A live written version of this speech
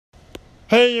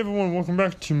Hey everyone, welcome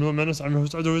back to Middle Menace. I'm your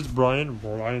host, as always,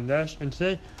 Brian Dash, and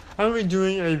today I'm going to be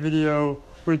doing a video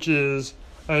which is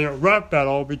a rap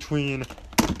battle between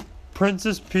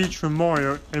Princess Peach from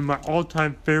Mario and my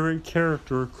all-time favorite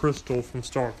character, Krystal from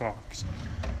Star Fox.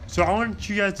 So I want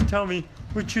you guys to tell me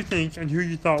what you think and who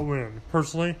you thought won.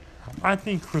 Personally, I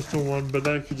think Krystal won, but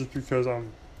that could just because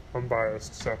I'm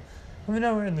biased. So let me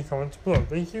know in the comments below.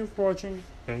 Thank you for watching,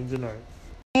 and good night.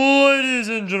 Ladies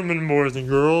and gentlemen, boys and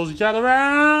girls, gather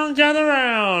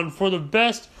round for the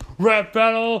best rap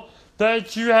battle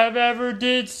that you have ever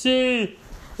did see.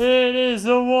 It is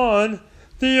the one,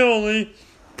 the only,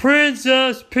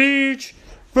 Princess Peach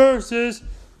versus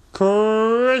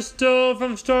Krystal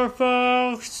from Star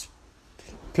Fox.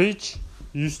 Peach,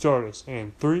 you start us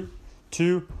in 3,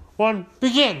 2, 1,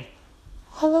 begin!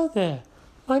 Hello there,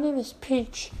 my name is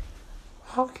Peach.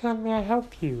 How may I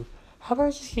help you? How about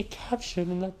I just get captured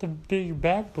and let the big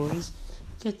bad boys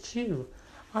get you?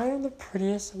 I am the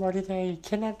prettiest somebody that I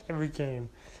kidnapped every game,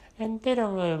 and they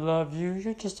don't really love you.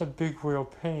 You're just a big real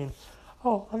pain.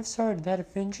 Oh, I'm sorry, did that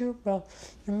offend you? Well,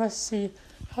 you must see,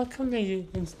 how come they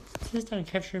insist on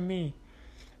capturing me?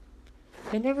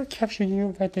 They never capture you,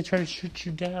 in fact they try to shoot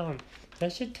you down.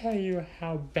 That should tell you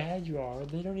how bad you are.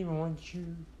 They don't even want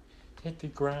you to hit the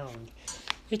ground.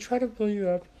 They try to blow you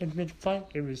up in mid-flight,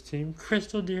 it would seem.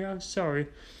 Krystal, dear, I'm sorry,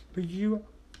 but you,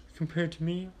 compared to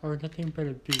me, are nothing but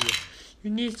a bee.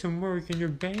 You need some work, and your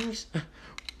bangs,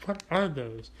 what are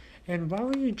those? And why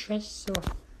were you dressed so,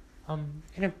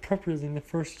 inappropriately in the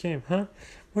first game, huh?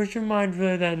 Was your mind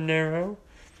really that narrow?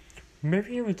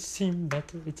 Maybe it would seem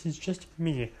that it is just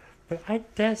me, but I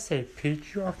dare say,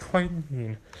 Peach, you are quite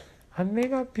mean. I may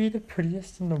not be the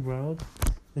prettiest in the world,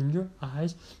 in your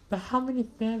eyes, but how many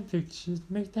fanfictions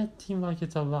make that seem like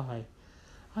it's a lie?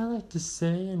 I like to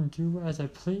say and do as I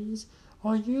please.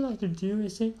 All you like to do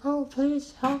is say, oh,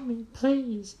 please help me,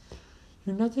 please.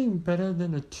 You're nothing better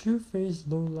than a two-faced,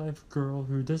 low-life girl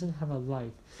who doesn't have a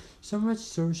life. So much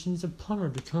so she needs a plumber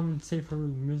to come and save her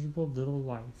miserable little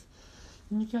life.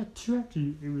 And you got two after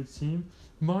you, it would seem.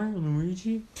 Mario and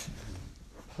Luigi?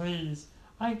 Please,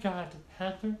 I got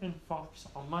Panther and Fox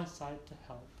on my side to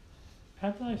help.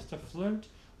 Panther likes to flirt,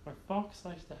 but Fox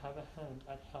likes to have a hand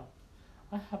at help.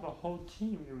 I have a whole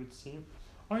team, it would seem.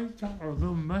 All you got are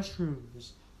little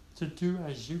mushrooms to do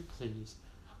as you please.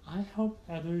 I help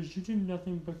others, you do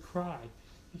nothing but cry,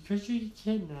 because you get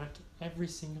kidnapped every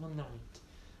single night.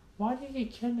 Why do you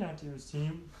get kidnapped, it would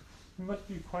seem? You must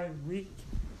be quite weak.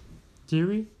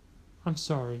 Dearie, I'm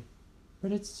sorry,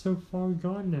 but it's so far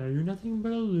gone now. You're nothing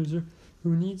but a loser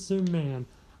who needs their man.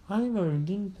 I'm an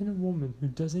independent woman who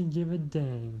doesn't give a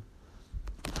dang.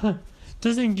 Huh,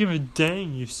 doesn't give a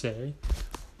dang, you say?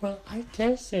 Well, I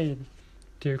dare say,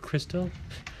 dear Krystal,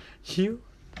 you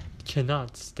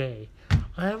cannot stay.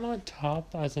 I am on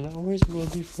top, as I always will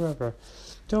be forever.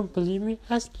 Don't believe me?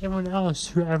 Ask everyone else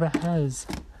who ever has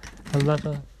a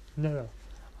level. No,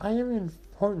 I am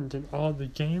important in all the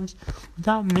games.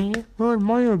 Without me, where would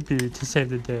Mario be to save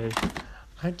the day?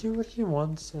 I do what he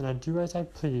wants, and I do as I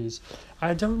please.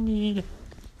 I don't need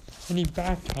any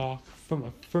back talk from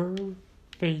a fur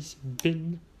face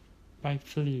bitten by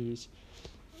fleas.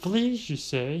 Fleas, you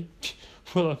say?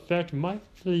 Well, in fact, my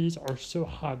fleas are so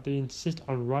hot they insist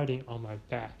on riding on my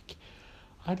back.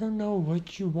 I don't know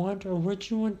what you want or what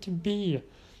you want to be,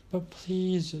 but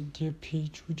please, dear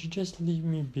Peach, would you just leave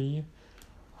me be?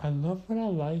 I love what I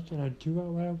like, and I do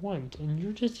what I want, and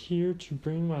you're just here to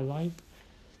bring my life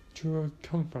to a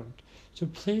comfort. So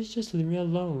please just leave me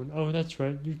alone. Oh, that's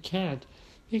right, you can't,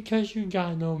 because you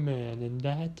got no man, and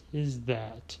that is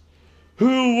that.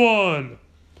 Who won?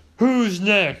 Who's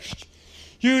next?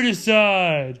 You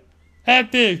decide.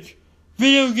 Epic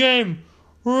video game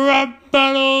rap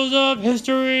battles of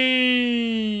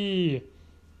history.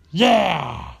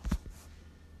 Yeah!